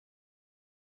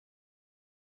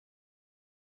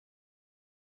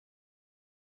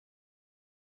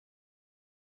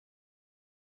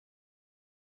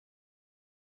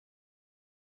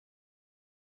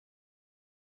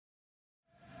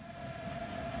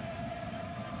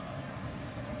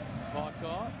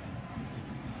Kah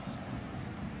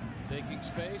taking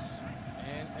space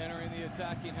and entering the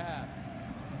attacking half.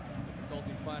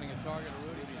 Difficulty finding a target.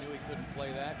 Rudy knew he couldn't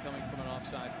play that coming from an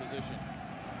offside position.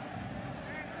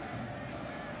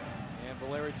 And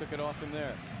Valeri took it off him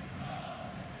there.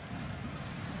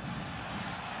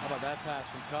 How about that pass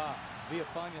from Kah?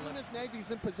 As soon as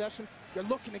Nagy's in possession, they're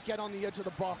looking to get on the edge of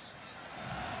the box.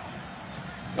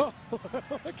 Oh,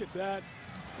 look at that.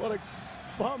 What a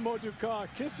Pa-Modou Kah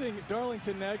kissing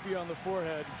Darlington Nagbe on the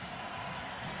forehead.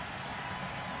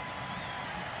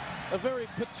 A very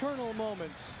paternal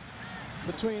moment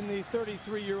between the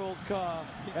 33-year-old Kah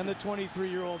and the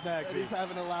 23-year-old Nagbe. And he's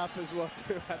having a laugh as well,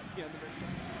 too, at the end of it.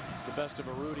 The best of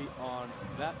a Rudy on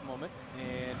that moment.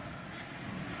 And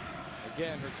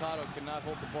again, Hurtado cannot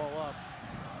hold the ball up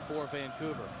for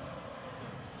Vancouver.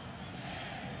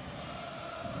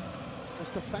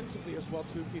 It's defensively as well,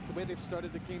 too, Keith, the way they've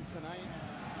started the game tonight.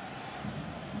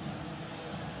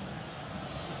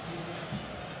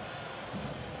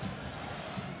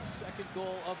 Second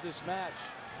goal of this match.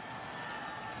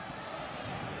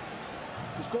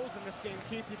 There's goals in this game,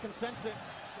 Keith. You can sense it.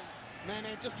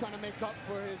 Mane just trying to make up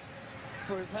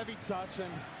for his heavy touch,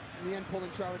 and in the end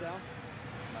pulling Trower down.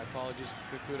 My apologies,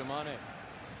 Kikuta Mane.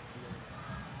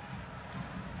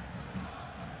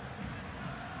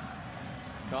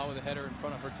 Kah with a header in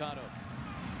front of Hurtado.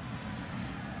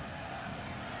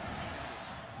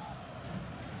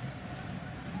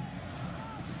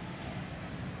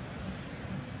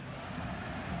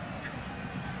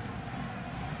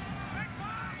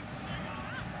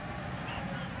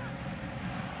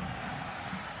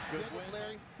 Good win.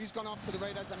 Larry, he's gone off to the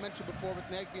right, as I mentioned before, with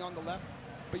Nagbe on the left.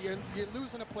 But you're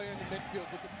losing a player in the midfield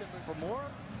with the Timbers. For more?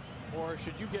 Or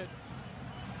should you get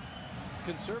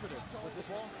conservative with this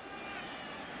ball?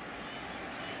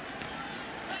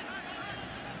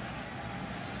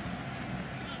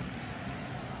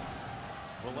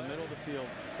 In the middle of the field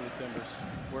for the Timbers,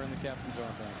 wearing the captain's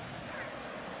armband.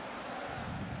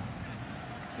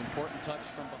 Important touch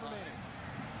from behind.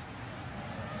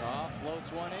 Kah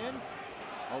floats one in.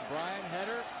 O'Brien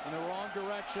header in the wrong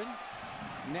direction.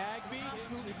 Nagbe.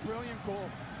 Absolutely brilliant goal.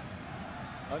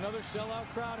 Another sellout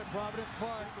crowd at Providence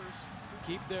Park.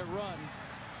 Keep their run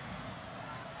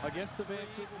against the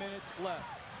Vancouver minutes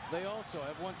left. They also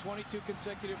have won 22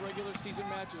 consecutive regular season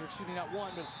matches, or excuse me, not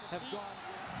one, but have gone.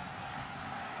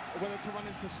 Whether to run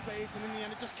into space, and in the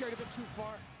end, it just carried a bit too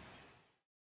far.